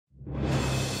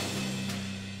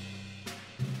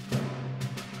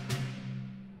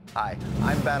Hi,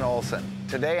 I'm Ben Olson.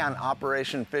 Today on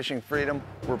Operation Fishing Freedom,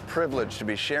 we're privileged to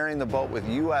be sharing the boat with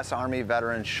U.S. Army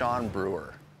veteran Shaun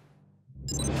Brewer.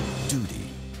 Duty,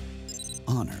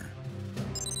 honor,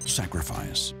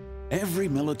 sacrifice. Every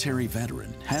military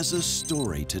veteran has a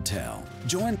story to tell.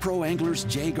 Join pro anglers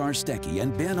Jay Garstecki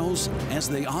and Ben Olson as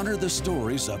they honor the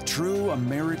stories of true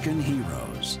American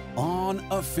heroes on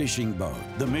a fishing boat.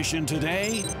 The mission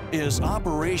today is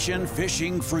Operation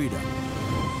Fishing Freedom.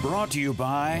 Brought to you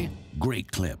by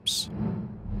Great Clips.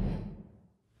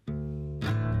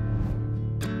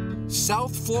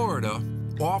 South Florida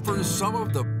offers some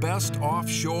of the best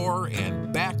offshore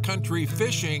and backcountry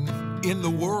fishing in the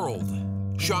world.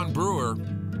 Shaun Brewer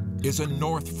is a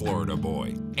North Florida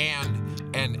boy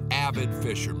and an avid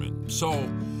fisherman. So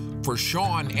for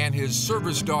Shaun and his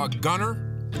service dog Gunnar,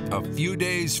 a few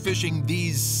days fishing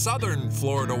these southern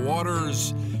Florida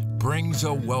waters brings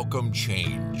a welcome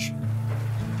change.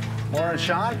 Morning,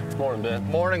 Shaun. Morning, Ben.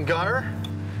 Morning, Gunnar.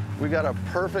 We got a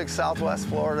perfect Southwest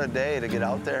Florida day to get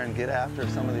out there and get after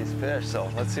some of these fish. So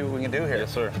let's see what we can do here.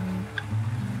 Yes, sir.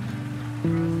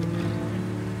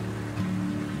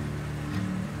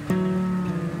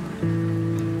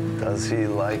 Does he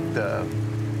like the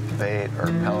bait or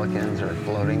pelicans or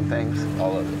floating things?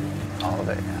 All of it. All of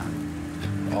it,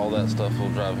 yeah. All that stuff will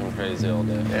drive him crazy all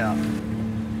day. Yeah.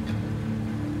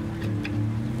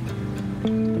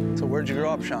 So where'd you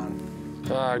grow up, Shaun?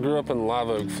 I grew up in Live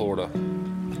Oak, Florida.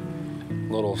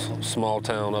 Little small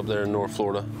town up there in North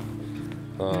Florida.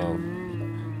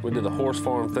 We did the horse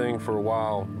farm thing for a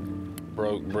while.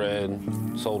 Broke bread,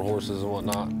 sold horses and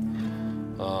whatnot.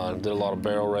 Did a lot of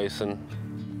barrel racing,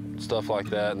 stuff like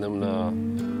that. And then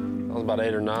I was about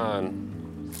 8 or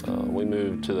 9. We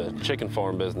moved to the chicken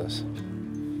farm business.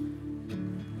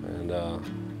 And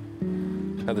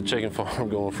had the chicken farm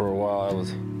going for a while. It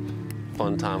was a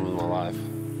fun time in my life.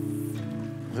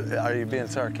 Are you being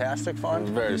sarcastic, Fawn?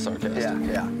 Very sarcastic.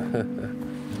 Yeah.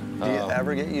 Do you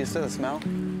ever get used to the smell?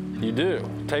 You do.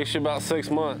 It takes you about 6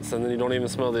 months, and then you don't even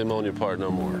smell the ammonia part no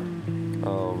more.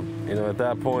 You know, at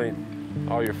that point,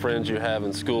 all your friends you have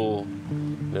in school,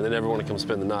 you know, they never want to come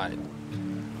spend the night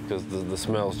because the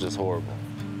smell's just horrible.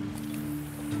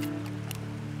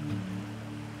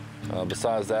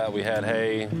 Besides that, we had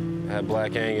hay, had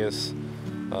Black Angus,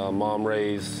 Mom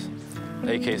raised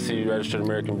AKC, Registered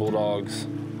American Bulldogs.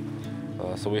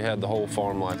 So we had the whole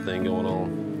farm life thing going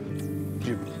on. Did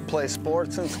you play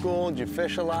sports in school? Did you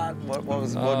fish a lot? What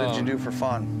did you do for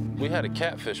fun? We had a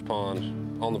catfish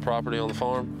pond on the property on the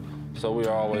farm. So we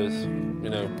were always, you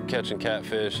know, catching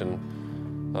catfish, and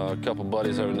a couple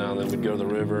buddies every now and then we'd go to the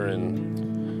river and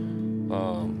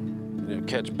you know,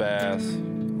 catch bass,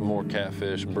 more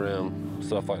catfish, brim,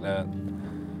 stuff like that.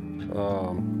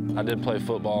 I did play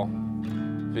football.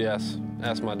 If you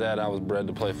ask my dad, I was bred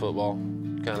to play football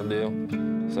kind of deal.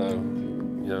 So,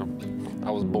 you know, I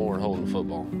was born holding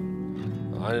football.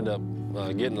 I ended up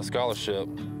getting a scholarship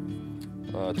to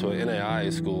an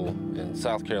NAIA school in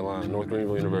South Carolina, North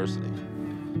Greenville University.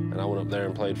 And I went up there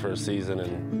and played for a season,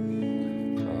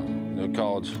 and you know,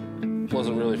 college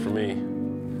wasn't really for me.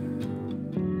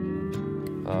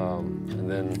 And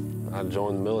then I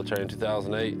joined the military in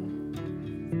 2008.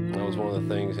 And that was one of the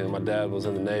things, you know, my dad was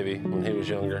in the Navy when he was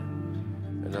younger.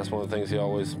 And that's one of the things he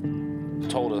always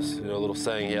told us, you know, a little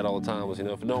saying he had all the time was, you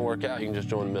know, if it don't work out, you can just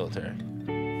join the military.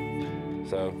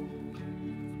 So,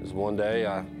 just one day,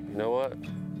 you know what, I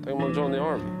think I'm gonna join the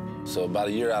Army. So about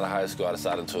a year out of high school, I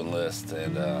decided to enlist,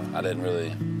 and I didn't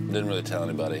really tell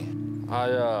anybody.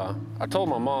 I told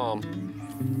my mom.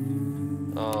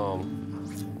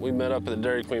 We met up at the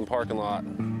Dairy Queen parking lot.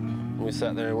 And we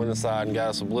sat there and went inside and got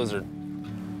us a Blizzard.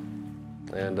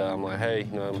 And I'm like, hey,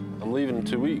 you know, I'm leaving in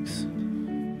 2 weeks.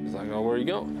 He's like, oh, where are you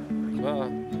going?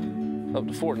 Up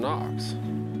to Fort Knox.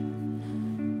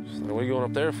 She's like, what are you going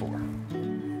up there for?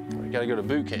 You gotta go to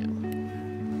boot camp.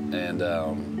 And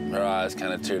her eyes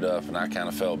kind of teared up, and I kind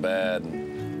of felt bad.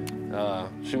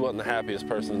 She wasn't the happiest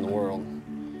person in the world.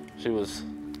 She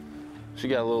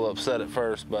got a little upset at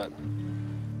first, but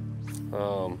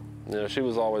you know, she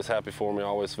was always happy for me,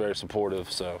 always very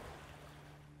supportive, so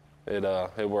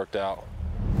it worked out.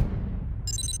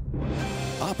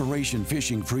 Operation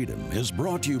Fishing Freedom is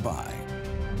brought to you by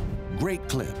Great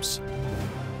Clips,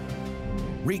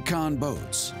 Recon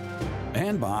Boats,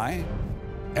 and by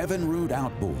Evinrude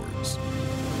Outboards.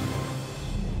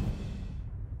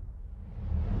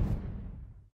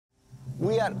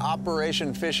 We at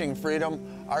Operation Fishing Freedom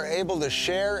are able to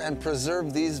share and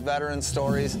preserve these veteran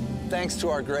stories thanks to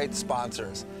our great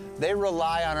sponsors. They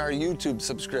rely on our YouTube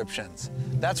subscriptions.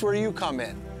 That's where you come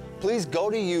in. Please go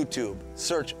to YouTube,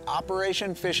 search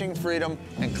Operation Fishing Freedom,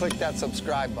 and click that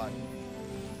subscribe button.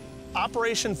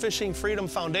 Operation Fishing Freedom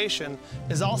Foundation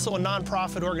is also a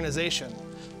nonprofit organization.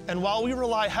 And while we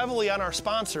rely heavily on our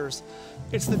sponsors,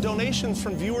 it's the donations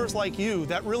from viewers like you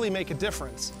that really make a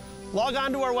difference. Log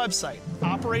on to our website,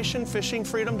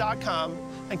 operationfishingfreedom.com,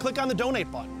 and click on the donate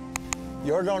button.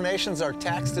 Your donations are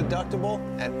tax deductible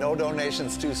and no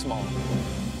donation's too small.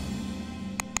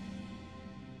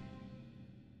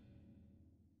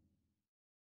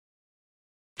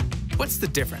 What's the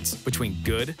difference between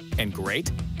good and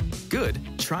great? Good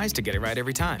tries to get it right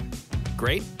every time.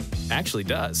 Great actually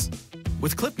does.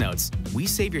 With Clip Notes, we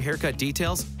save your haircut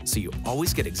details so you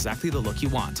always get exactly the look you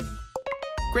want.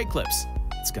 Great Clips.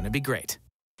 It's gonna be great.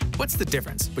 What's the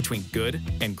difference between good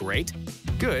and great?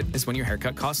 Good is when your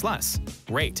haircut costs less.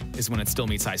 Great is when it still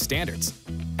meets high standards.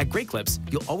 At Great Clips,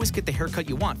 you'll always get the haircut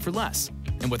you want for less.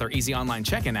 And with our easy online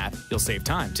check-in app, you'll save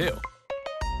time too.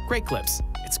 Great Clips.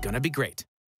 It's gonna be great.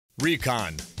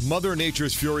 Recon. Mother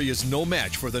Nature's fury is no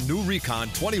match for the new Recon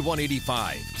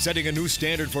 2185. Setting a new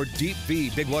standard for deep V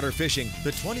big water fishing,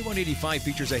 the 2185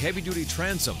 features a heavy-duty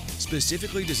transom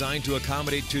specifically designed to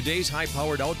accommodate today's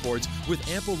high-powered outboards with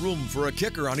ample room for a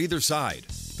kicker on either side.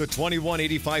 The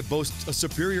 2185 boasts a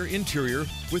superior interior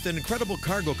with an incredible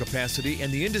cargo capacity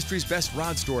and the industry's best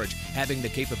rod storage, having the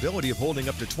capability of holding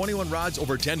up to 21 rods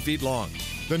over 10 feet long.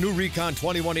 The new Recon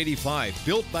 2185,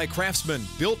 built by craftsmen,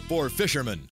 built for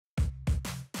fishermen.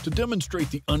 To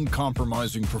demonstrate the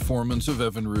uncompromising performance of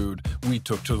Evinrude, we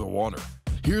took to the water.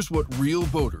 Here's what real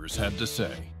boaters had to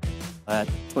say. At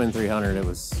Twin 300, it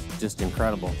was just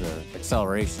incredible. The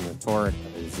acceleration, the torque,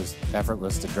 it was just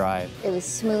effortless to drive. It was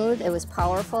smooth, it was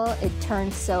powerful, it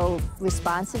turned so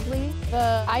responsively.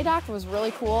 The iDock was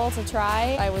really cool to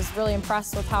try. I was really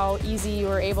impressed with how easy you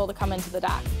were able to come into the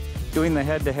dock. Doing the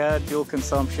head-to-head fuel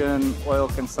consumption, oil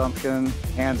consumption,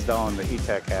 hands down, the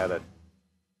E-Tech had it.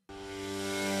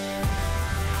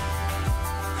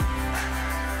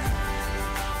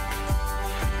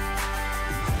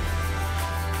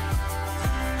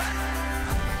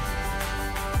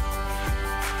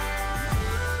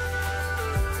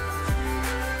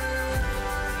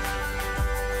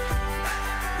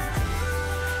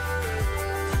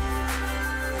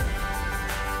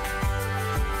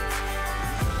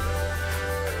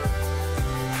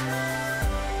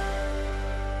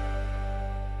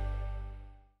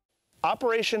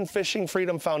 Operation Fishing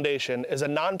Freedom Foundation is a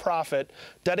nonprofit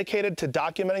dedicated to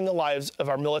documenting the lives of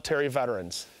our military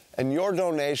veterans. And your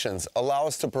donations allow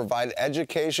us to provide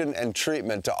education and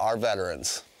treatment to our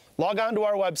veterans. Log on to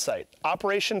our website,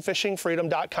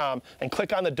 operationfishingfreedom.com, and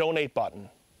click on the donate button.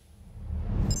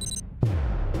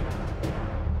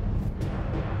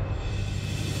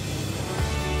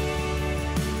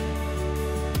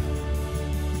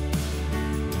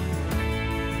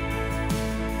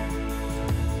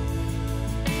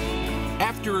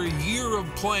 After a year of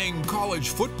playing college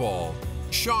football,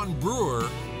 Shaun Brewer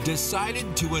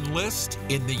decided to enlist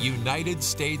in the United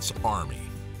States Army.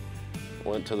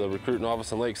 Went to the recruiting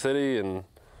office in Lake City and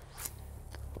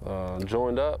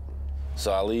joined up.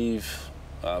 So I leave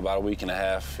about a week and a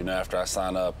half, after I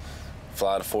sign up,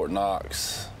 fly to Fort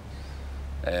Knox,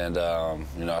 and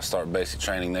I start basic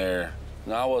training there.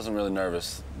 No, I wasn't really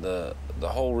nervous. The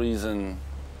whole reason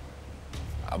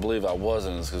I believe I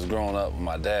wasn't is because growing up with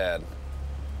my dad,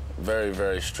 very,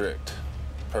 very strict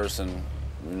person.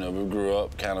 We grew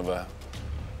up kind of a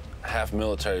half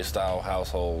military style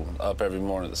household, up every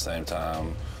morning at the same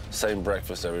time, same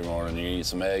breakfast every morning. You eat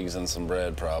some eggs and some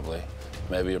bread probably,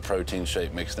 maybe a protein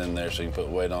shake mixed in there so you can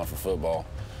put weight on for football.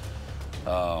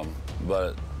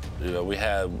 But we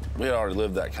had already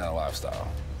lived that kind of lifestyle.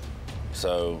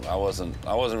 So I wasn't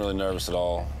really nervous at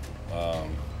all.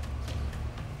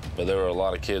 But there were a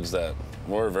lot of kids that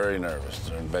were very nervous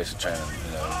during basic training,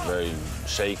 very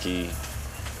shaky,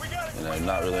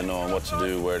 not really knowing what to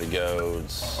do, where to go.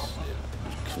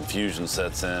 Confusion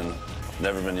sets in.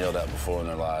 Never been yelled at before in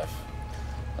their life.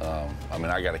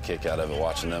 I got a kick out of it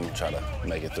watching them try to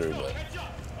make it through.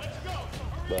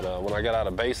 But when I got out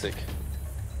of basic,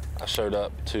 I showed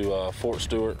up to Fort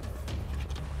Stewart.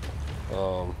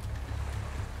 And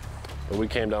we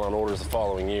came down on orders the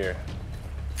following year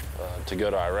to go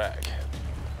to Iraq.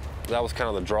 That was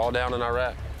kind of the drawdown in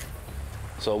Iraq,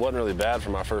 so it wasn't really bad for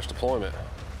my first deployment.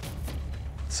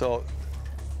 So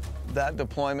that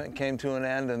deployment came to an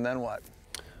end, and then what?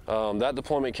 That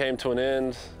deployment came to an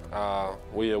end.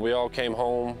 We all came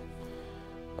home.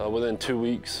 Within 2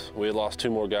 weeks, we had lost 2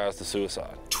 more guys to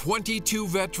suicide. 22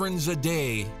 veterans a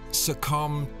day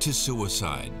succumb to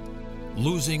suicide,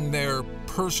 losing their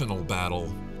personal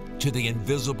battle to the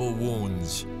invisible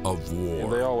wounds of war.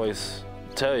 They always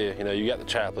tell you, you got the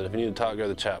chaplain. If you need to talk, go to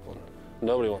the chaplain.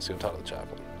 Nobody wants to go talk to the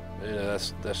chaplain. You know,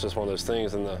 that's just one of those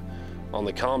things. And on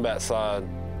the combat side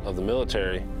of the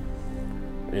military,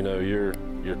 you know, you're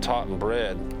taught and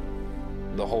bred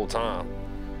the whole time.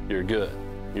 You're good.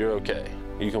 You're okay.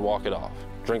 You can walk it off.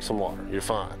 Drink some water. You're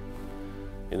fine.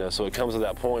 You know, so it comes to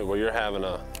that point where you're having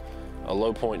a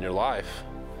low point in your life,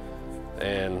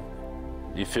 and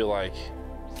you feel like,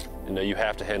 you know, you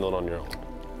have to handle it on your own,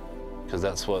 because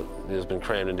that's what has been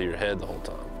crammed into your head the whole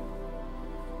time.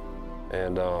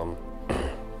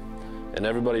 And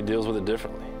everybody deals with it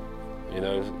differently. You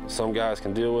know, some guys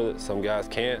can deal with it, some guys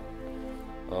can't.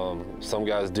 Some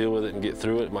guys deal with it and get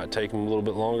through it. It might take them a little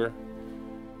bit longer.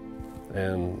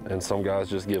 And some guys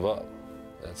just give up.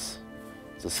 It's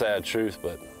a sad truth,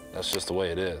 but that's just the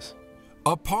way it is.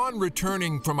 Upon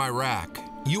returning from Iraq,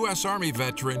 U.S. Army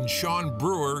veteran Shaun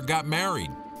Brewer got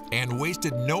married and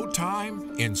wasted no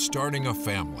time in starting a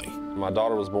family. My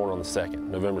daughter was born on the 2nd,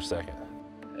 November 2nd.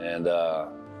 And the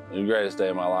greatest day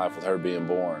of my life with her being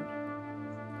born.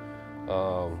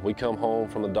 We come home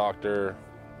from the doctor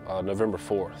November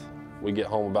 4th. We get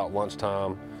home about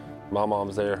lunchtime. My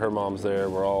mom's there, her mom's there.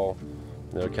 We're all,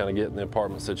 you know, kind of getting the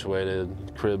apartment situated,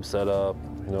 crib set up,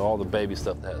 you know, all the baby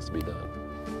stuff that has to be done.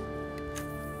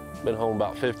 Been home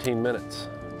about 15 minutes,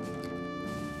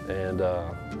 and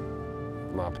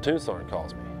my platoon sergeant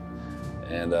calls me.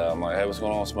 And I'm like, hey, what's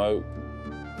going on, Smoke?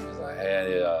 He's like,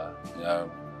 hey, you know,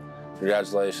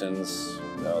 congratulations,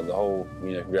 you know, the whole,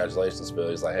 you know, congratulations spiel.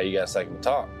 He's like, hey, you got a second to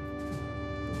talk?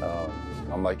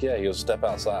 I'm like, yeah. He goes, step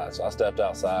outside. So I stepped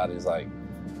outside. He's like,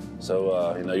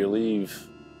 so, you know, your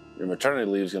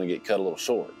maternity leave is going to get cut a little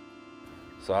short.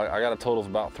 So I got a total of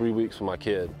about 3 weeks with my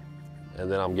kid, and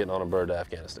then I'm getting on a bird to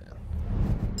Afghanistan.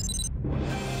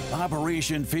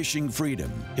 Operation Fishing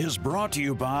Freedom is brought to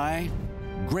you by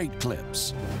Great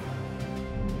Clips,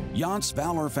 Yance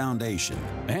Valor Foundation,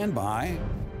 and by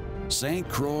St.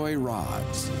 Croix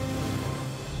Rods.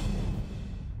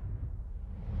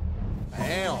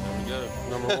 Bam! There we go,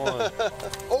 number one.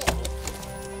 Oh.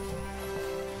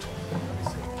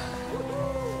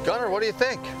 Gunnar, what do you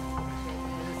think?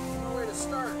 Where to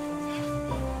start?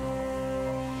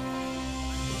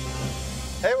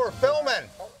 Hey, we're filming!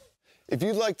 If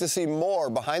you'd like to see more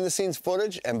behind-the-scenes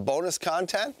footage and bonus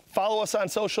content, Follow us on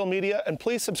social media, and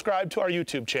please subscribe to our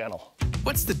YouTube channel.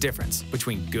 What's the difference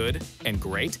between good and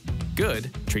great? Good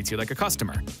treats you like a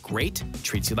customer. Great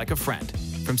treats you like a friend.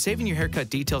 From saving your haircut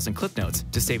details and clip notes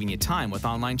to saving you time with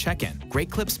online check-in,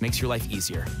 Great Clips makes your life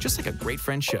easier, just like a great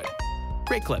friend should.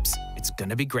 Great Clips, it's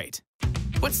gonna be great.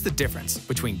 What's the difference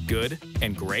between good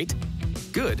and great?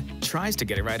 Good tries to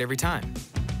get it right every time.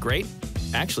 Great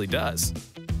actually does.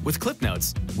 With Clip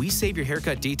Notes, we save your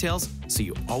haircut details so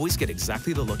you always get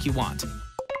exactly the look you want.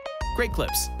 Great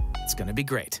Clips, it's gonna be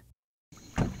great.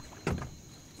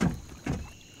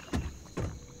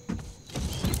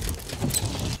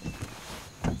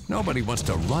 Nobody wants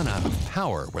to run out of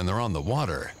power when they're on the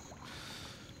water.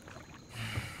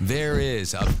 There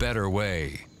is a better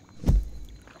way.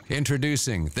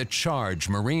 Introducing the Charge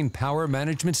Marine Power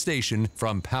Management Station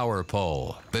from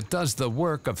PowerPole that does the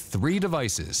work of 3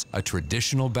 devices: a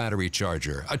traditional battery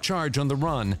charger, a charge on the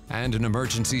run, and an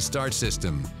emergency start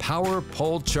system.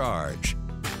 PowerPole Charge.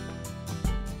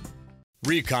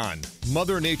 Recon.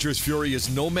 Mother Nature's fury is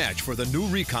no match for the new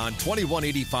Recon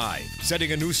 2185.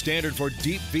 Setting a new standard for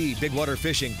deep V big water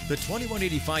fishing, the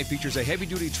 2185 features a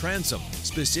heavy-duty transom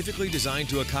specifically designed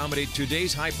to accommodate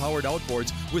today's high-powered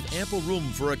outboards with ample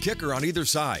room for a kicker on either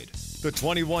side. The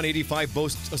 2185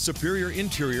 boasts a superior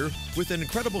interior with an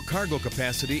incredible cargo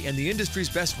capacity and the industry's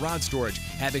best rod storage,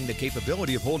 having the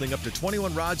capability of holding up to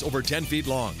 21 rods over 10 feet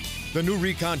long. The new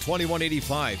Recon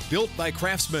 2185, built by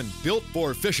craftsmen, built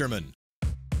for fishermen.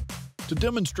 To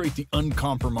demonstrate the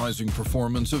uncompromising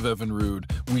performance of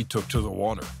Evinrude, we took to the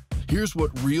water. Here's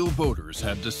what real boaters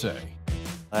had to say.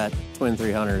 At Twin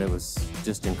 300, it was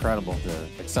just incredible. The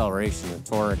acceleration, the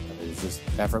torque, it was just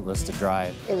effortless to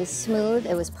drive. It was smooth,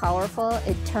 it was powerful,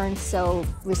 it turned so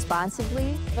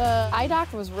responsively. The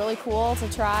iDock was really cool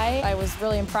to try. I was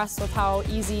really impressed with how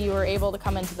easy you were able to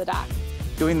come into the dock.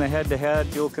 Doing the head-to-head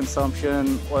fuel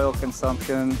consumption, oil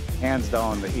consumption, hands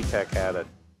down, the E-Tech had it.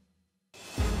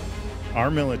 Our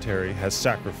military has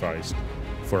sacrificed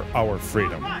for our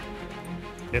freedom.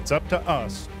 It's up to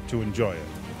us to enjoy it.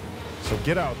 So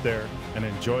get out there and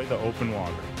enjoy the open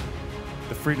water,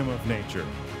 the freedom of nature,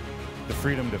 the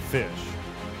freedom to fish,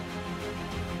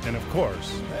 and of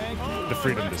course, the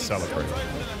freedom to celebrate.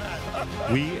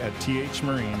 We at TH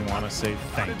Marine want to say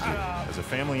thank you. As a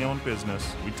family-owned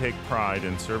business, we take pride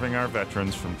in serving our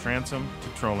veterans from transom to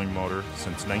trolling motor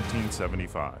since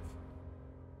 1975.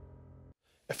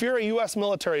 If you're a U.S.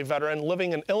 military veteran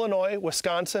living in Illinois,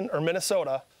 Wisconsin, or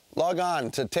Minnesota, Log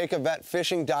on to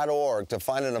takeavetfishing.org to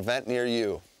find an event near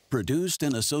you. Produced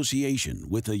in association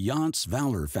with the Yance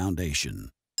Valor Foundation.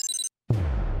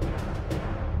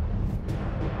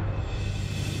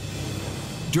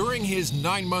 During his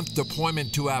 9-month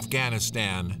deployment to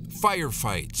Afghanistan,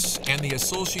 firefights and the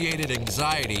associated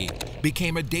anxiety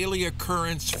became a daily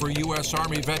occurrence for U.S.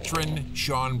 Army veteran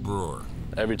Shaun Brewer.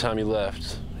 Every time you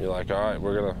left, you're like, all right,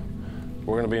 we're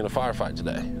gonna be in a firefight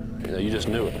today. You know, you just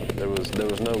knew it. There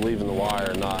was no leaving the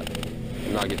wire and not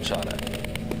getting shot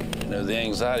at. You know, the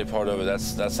anxiety part of it,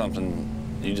 that's something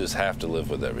you just have to live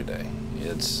with every day.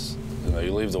 It's, you know,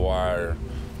 you leave the wire,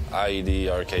 IED,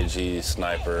 RKG,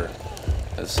 sniper.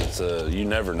 You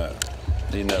never know.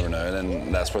 You never know, and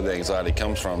then that's where the anxiety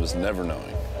comes from, is never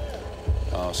knowing.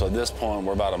 So at this point,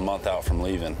 we're about a month out from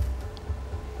leaving,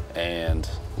 and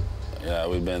you know,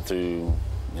 we've been through,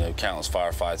 you know, countless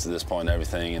firefights at this point and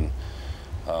everything, and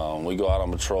we go out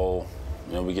on patrol.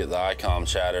 You know, we get the ICOM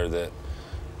chatter that,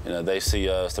 you know, they see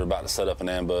us, they're about to set up an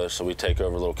ambush, so we take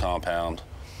over a little compound,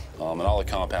 and all the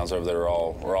compounds over there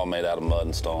are all made out of mud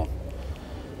and stone.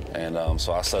 And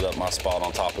so I set up my spot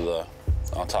on top of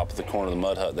the corner of the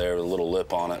mud hut there with a little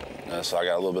lip on it, so I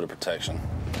got a little bit of protection.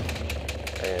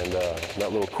 And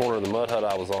that little corner of the mud hut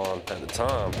I was on at the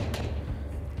time,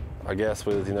 I guess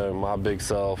with, you know, my big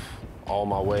self, all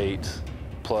my weight,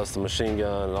 plus the machine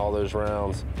gun and all those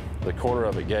rounds, the corner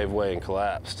of it gave way and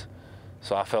collapsed.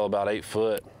 So I fell about 8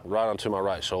 foot right onto my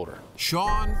right shoulder.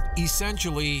 Shaun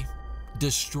essentially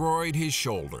destroyed his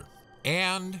shoulder,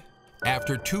 and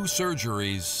after 2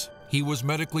 surgeries, he was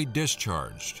medically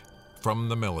discharged from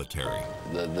the military.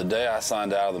 The day I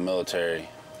signed out of the military,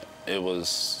 it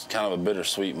was kind of a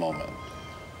bittersweet moment.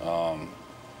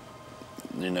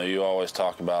 You know, you always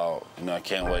talk about, you know, I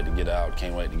can't wait to get out,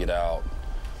 can't wait to get out.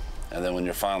 And then when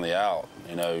you're finally out,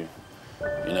 you're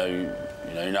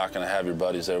not going to have your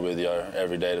buddies there with you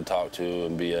every day to talk to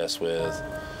and BS with.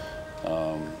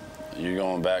 You're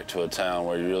going back to a town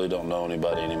where you really don't know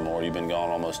anybody anymore. You've been gone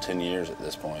almost 10 years at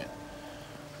this point.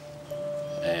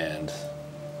 And,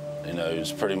 you know,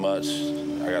 it's pretty much,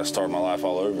 I got to start my life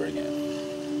all over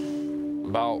again.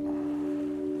 About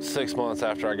 6 months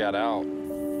after I got out,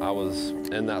 I was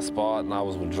in that spot and I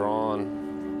was withdrawn.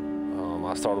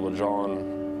 I started withdrawing,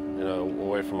 you know,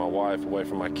 away from my wife, away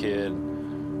from my kid.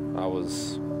 I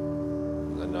was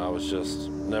just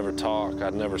never talk.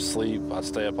 I'd never sleep. I'd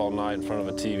stay up all night in front of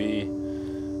a TV,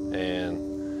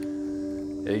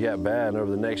 and it got bad. And over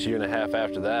the next year and a half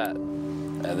after that,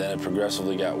 and then it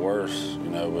progressively got worse. You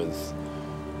know, with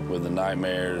the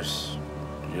nightmares,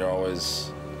 you're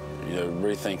always, you know,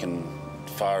 rethinking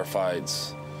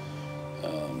firefights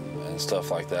and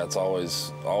stuff like that. It's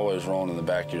always rolling in the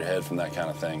back of your head from that kind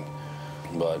of thing.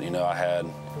 But you know, I had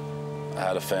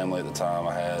a family at the time.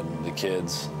 I had the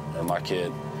kids, or my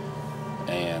kid,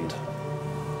 and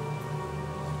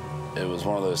it was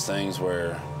one of those things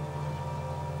where,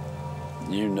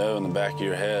 you know, in the back of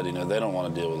your head, you know, they don't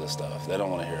want to deal with this stuff. They don't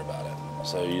want to hear about it.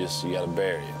 So you got to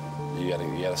bury it. You got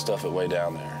to stuff it way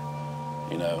down there.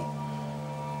 You know,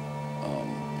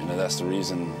 that's the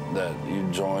reason that you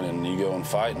join and you go and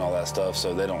fight and all that stuff,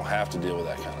 so they don't have to deal with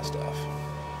that kind of stuff.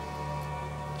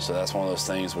 So that's one of those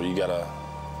things where you gotta,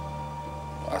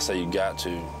 I say you got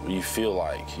to, you feel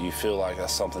like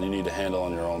that's something you need to handle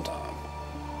on your own time.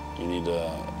 You need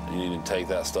to take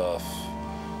that stuff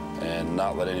and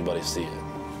not let anybody see it.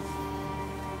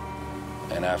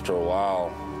 And after a while,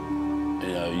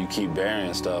 you know, you keep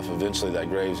burying stuff, eventually that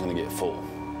grave's gonna get full.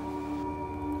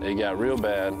 It got real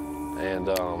bad, and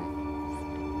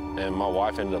my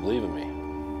wife ended up leaving me,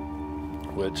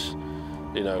 which,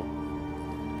 you know,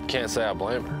 can't say I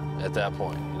blame her at that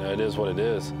point. You know, it is what it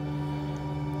is.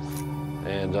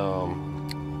 And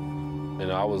you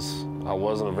know, I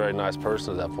wasn't a very nice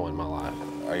person at that point in my life.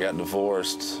 I got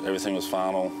divorced, everything was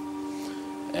final,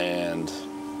 and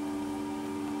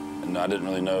I didn't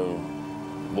really know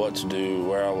what to do,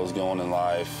 where I was going in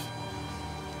life.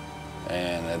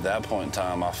 And at that point in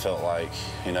time, I felt like,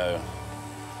 you know,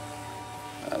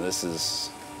 this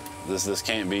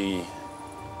can't be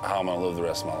how I'm gonna live the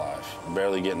rest of my life.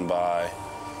 Barely getting by.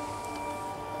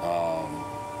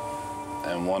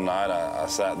 And one night I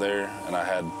sat there and I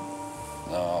had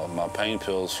my pain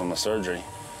pills from the surgery,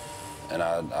 and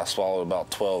I swallowed about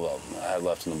 12 of them I had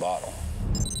left in the bottle.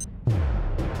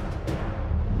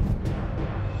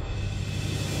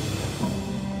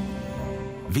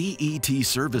 VET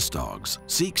Service Dogs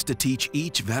seeks to teach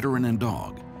each veteran and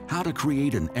dog how to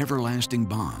create an everlasting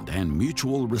bond and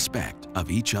mutual respect of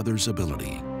each other's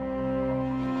ability.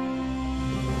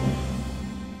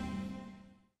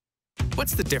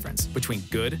 What's the difference between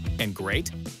good and great?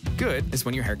 Good is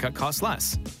when your haircut costs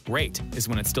less. Great is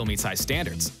when it still meets high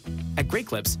standards. At Great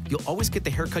Clips, you'll always get the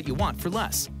haircut you want for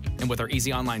less. And with our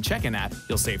easy online check-in app,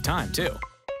 you'll save time too.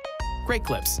 Great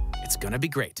Clips, it's gonna be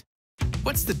great.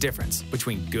 What's the difference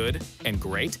between good and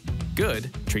great? Good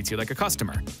treats you like a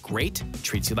customer. Great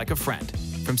treats you like a friend.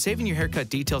 From saving your haircut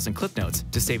details and clip notes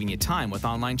to saving you time with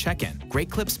online check-in,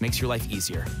 Great Clips makes your life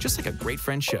easier, just like a great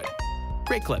friend should.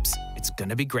 Great Clips, it's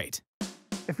gonna be great.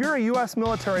 If you're a U.S.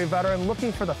 military veteran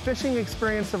looking for the fishing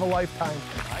experience of a lifetime,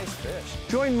 Nice fish.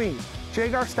 join me, Jay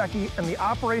Garstecki, and the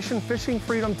Operation Fishing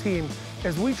Freedom team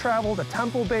as we travel to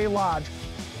Temple Bay Lodge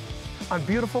on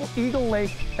beautiful Eagle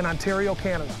Lake in Ontario,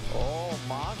 Canada. Oh,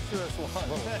 monstrous one.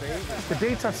 The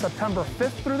dates are September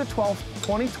 5th through the 12th,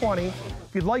 2020. If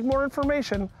you'd like more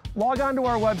information, log on to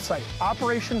our website,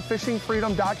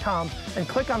 operationfishingfreedom.com, and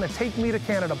click on the Take Me to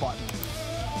Canada button.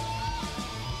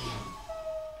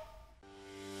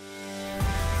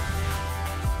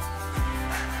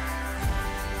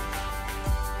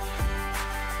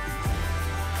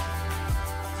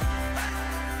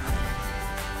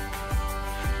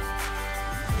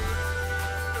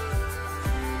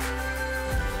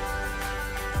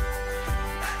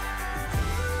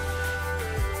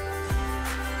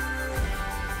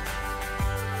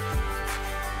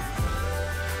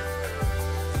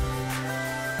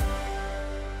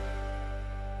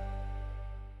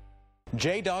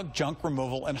 J-Dog Junk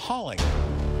Removal and Hauling.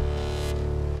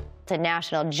 It's a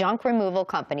national junk removal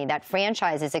company that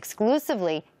franchises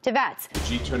exclusively to vets. The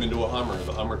Jeep turned into a Hummer,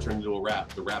 the Hummer turned into a Wrap,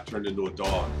 the Wrap turned into a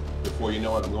dog. Before you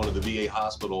know it, I'm going to the VA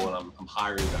hospital and I'm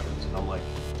hiring veterans. And I'm like,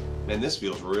 man, this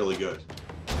feels really good.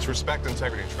 It's respect,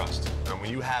 integrity, and trust. And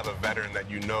when you have a veteran that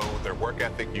you know their work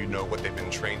ethic, you know what they've been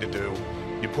trained to do,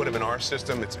 you put them in our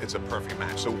system, it's a perfect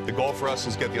match. So the goal for us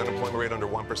is get the unemployment rate under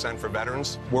 1% for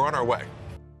veterans. We're on our way.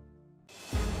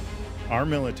 Our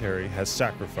military has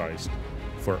sacrificed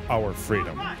for our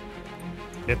freedom.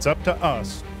 It's up to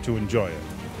us to enjoy it.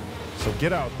 So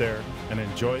get out there and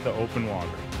enjoy the open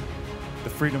water, the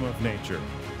freedom of nature,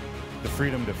 the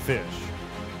freedom to fish,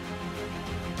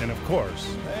 and of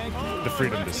course, the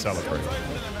freedom to celebrate.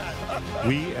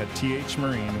 We at TH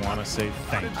Marine want to say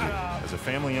thank you. As a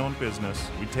family-owned business,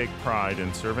 we take pride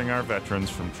in serving our veterans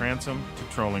from transom to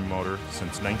trolling motor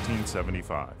since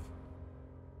 1975.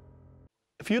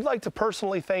 If you'd like to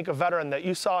personally thank a veteran that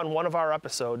you saw in one of our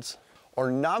episodes,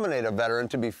 or nominate a veteran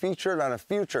to be featured on a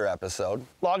future episode,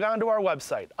 log on to our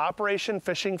website,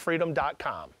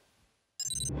 operationfishingfreedom.com.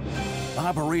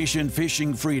 Operation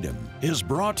Fishing Freedom is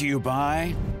brought to you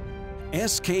by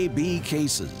SKB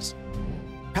Cases,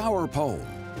 Power Pole,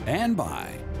 and by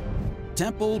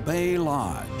Temple Bay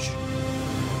Lodge.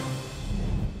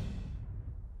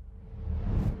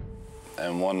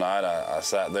 And one night I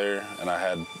sat there and I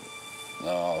had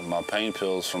my pain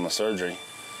pills from the surgery,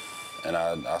 and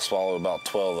I swallowed about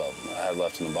 12 of them I had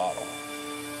left in the bottle.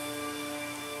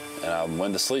 And I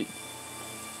went to sleep.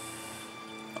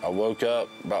 I woke up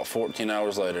about 14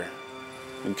 hours later,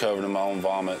 been covered in my own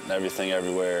vomit and everything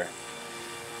everywhere.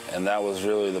 And that was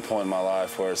really the point in my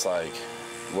life where it's like,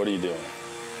 what are you doing?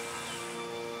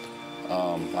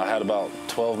 I had about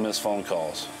 12 missed phone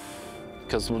calls.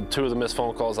 Because 2 of the missed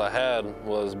phone calls I had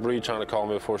was Bree trying to call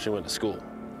me before she went to school.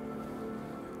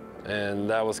 And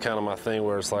that was kind of my thing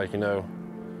where it's like, you know,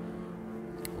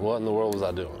 what in the world was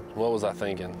I doing? What was I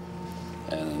thinking?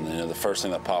 And, you know, the first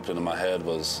thing that popped into my head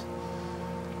was,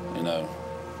 you know,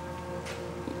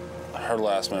 her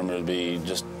last memory would be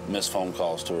just missed phone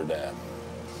calls to her dad.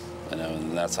 You know,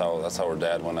 and that's how her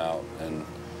dad went out. And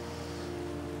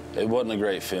it wasn't a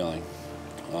great feeling.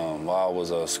 While I was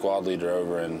a squad leader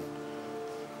over in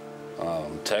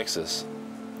Texas,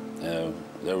 you know,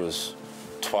 there was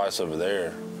twice over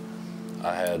there,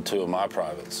 I had 2 of my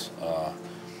privates.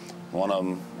 One of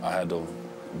them, I had to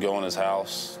go in his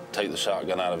house, take the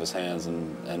shotgun out of his hands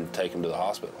and take him to the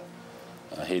hospital.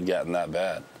 He'd gotten that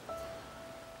bad.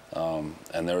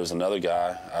 And there was another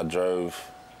guy, I drove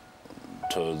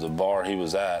to the bar he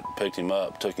was at, picked him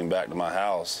up, took him back to my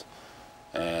house,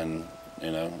 and, you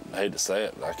know, I hate to say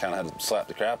it, but I kind of had to slap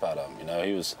the crap out of him. You know,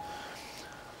 he was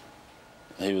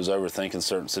overthinking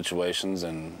certain situations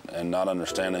and not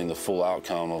understanding the full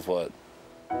outcome of what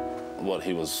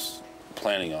he was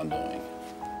planning on doing.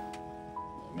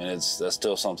 I mean, that's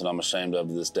still something I'm ashamed of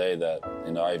to this day, that,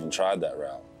 you know, I even tried that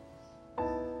route.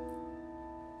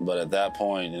 But at that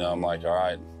point, you know, I'm like, all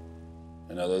right,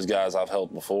 you know, those guys I've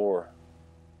helped before,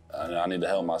 I need to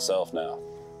help myself now.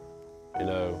 You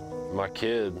know, my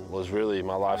kid was really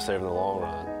my lifesaver in the long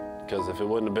run, because if it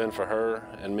wouldn't have been for her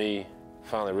and me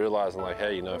finally realizing, like,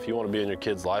 hey, you know, if you want to be in your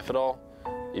kid's life at all,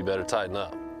 you better tighten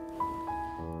up.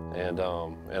 And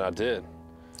I did.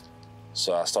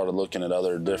 So I started looking at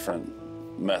other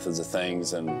different methods of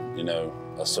things, and, you know,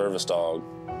 a service dog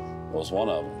was one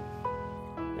of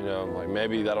them. You know, like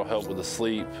maybe that'll help with the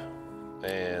sleep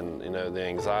and, you know, the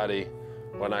anxiety.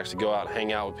 When I actually go out and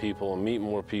hang out with people and meet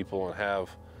more people and have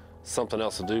something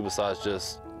else to do besides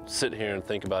just sit here and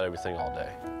think about everything all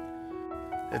day.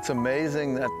 It's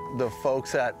amazing that the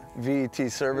folks at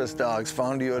VET Service Dogs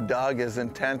found you a dog as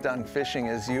intent on fishing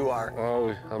as you are.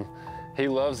 Oh, he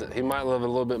loves it. He might love it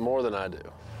a little bit more than I do.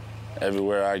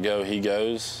 Everywhere I go, he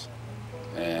goes,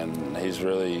 and he's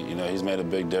really, you know, he's made a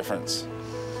big difference.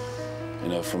 You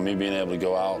know, for me being able to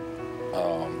go out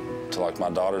to like my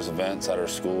daughter's events at her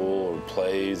school or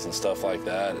plays and stuff like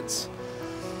that, it's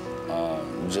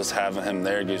just having him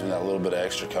there gives me that little bit of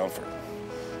extra comfort.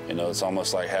 You know, it's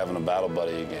almost like having a battle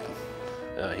buddy again.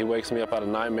 He wakes me up out of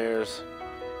nightmares.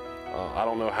 I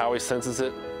don't know how he senses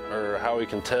it or how he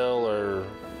can tell, or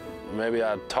maybe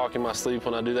I talk in my sleep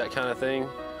when I do that kind of thing.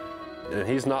 And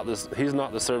he's not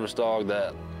the service dog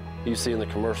that you see in the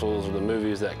commercials or the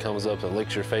movies that comes up and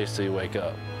licks your face till you wake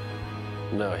up.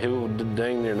 No, he will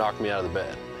dang near knock me out of the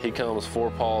bed. He comes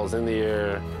 4 paws in the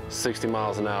air, 60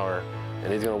 miles an hour,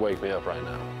 and he's gonna wake me up right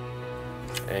now.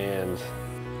 And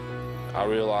I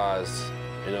realized,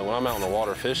 you know, when I'm out in the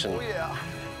water fishing,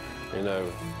 you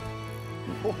know,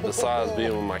 besides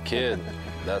being with my kid,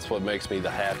 that's what makes me the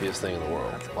happiest thing in the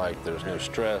world. Like, there's no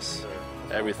stress.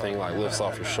 Everything like lifts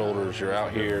off your shoulders. You're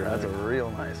out here. That's a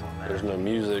real nice one, man. There's no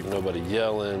music, nobody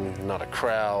yelling, not a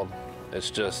crowd. It's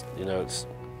just, you know, it's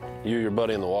you, your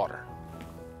buddy in the water.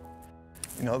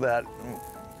 You know that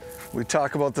we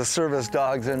talk about the service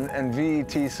dogs and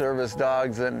VET service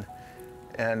dogs and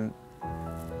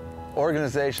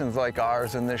organizations like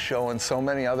ours in this show and so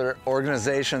many other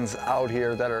organizations out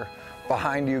here that are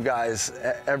behind you guys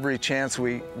every chance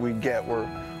we get.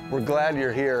 We're glad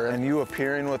you're here, and you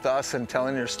appearing with us and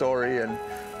telling your story and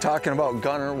talking about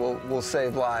Gunnar will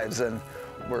save lives, and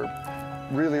we're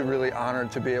really, really honored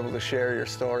to be able to share your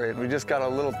story. And we just got a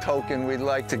little token we'd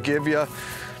like to give you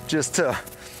just to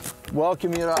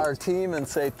welcome you to our team and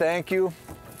say thank you.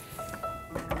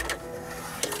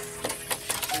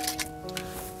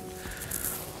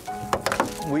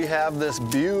 We have this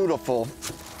beautiful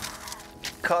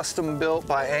custom built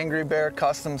by Angry Bear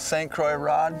custom St. Croix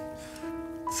rod.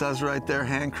 It says right there,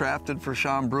 handcrafted for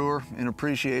Shaun Brewer in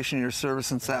appreciation of your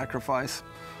service and sacrifice.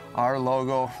 Our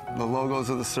logo, the logos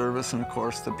of the service, and of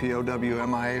course the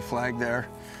POW-MIA flag there.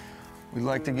 We'd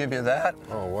like to give you that.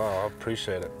 Oh wow, I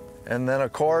appreciate it. And then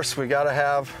of course we gotta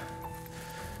have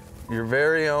your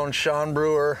very own Shaun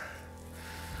Brewer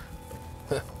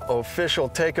official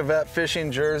Take a Vet fishing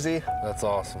jersey. That's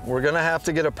awesome. We're gonna have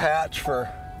to get a patch for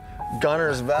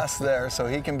Gunnar's vest there so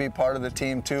he can be part of the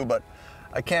team too, but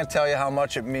I can't tell you how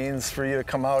much it means for you to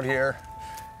come out here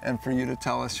and for you to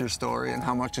tell us your story and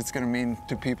how much it's going to mean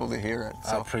to people to hear it.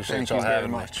 So I appreciate y'all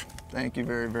having me. Thank you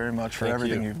very, very much for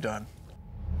everything you've done.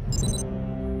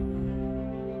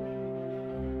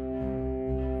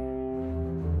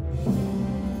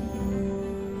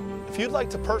 If you'd like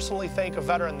to personally thank a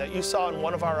veteran that you saw in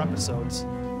one of our episodes,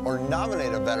 or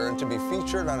nominate a veteran to be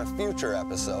featured on a future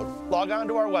episode, log on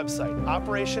to our website,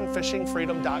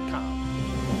 OperationFishingFreedom.com.